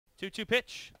2-2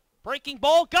 pitch. Breaking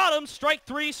ball, got him. Strike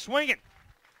three, swinging.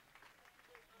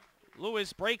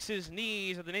 Lewis breaks his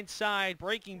knees with an inside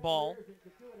breaking ball.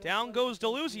 Down goes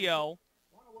DeLuzio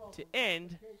to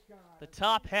end the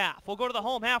top half. We'll go to the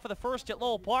home half of the first at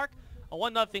Lowell Park. A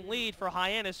 1-0 lead for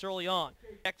Hyannis early on.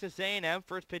 Texas A&M,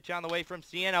 first pitch on the way from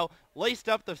Ciano, laced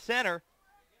up the center.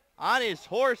 On his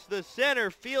horse, the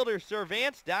center fielder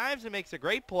Cervantes dives and makes a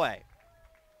great play.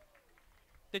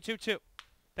 The 2-2.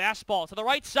 Fastball to the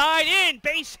right side, in,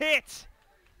 base hit.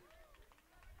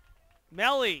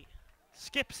 Melly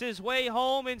skips his way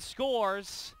home and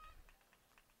scores.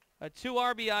 A 2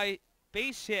 RBI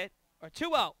base hit, or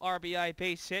 2-out RBI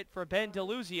base hit for Ben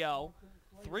DeLuzio.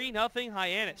 3-0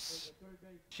 Hyannis.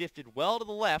 Shifted well to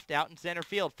the left, out in center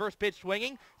field. First pitch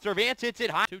swinging, Cervantes hits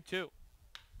it high. 2-2.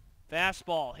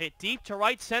 Fastball hit deep to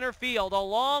right center field. A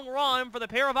long run for the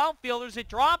pair of outfielders. It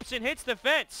drops and hits the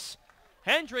fence.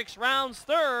 Hendricks rounds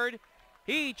third.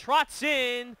 He trots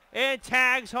in and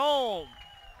tags home.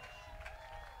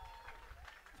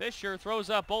 Fisher throws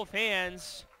up both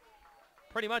hands.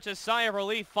 Pretty much a sigh of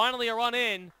relief. Finally a run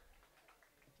in.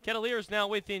 Kettleers now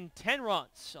within 10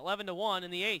 runs. 11-1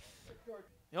 in the 8th.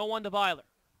 0-1 to Byler.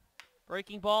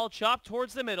 Breaking ball chopped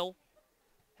towards the middle.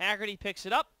 Haggerty picks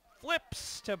it up.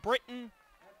 Flips to Britton.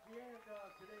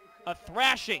 A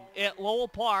thrashing at Lowell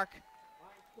Park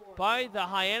by the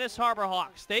Hyannis Harbor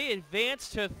Hawks. They advance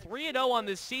to 3-0 on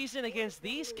this season against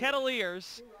these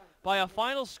Kettleers by a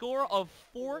final score of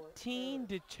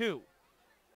 14-2.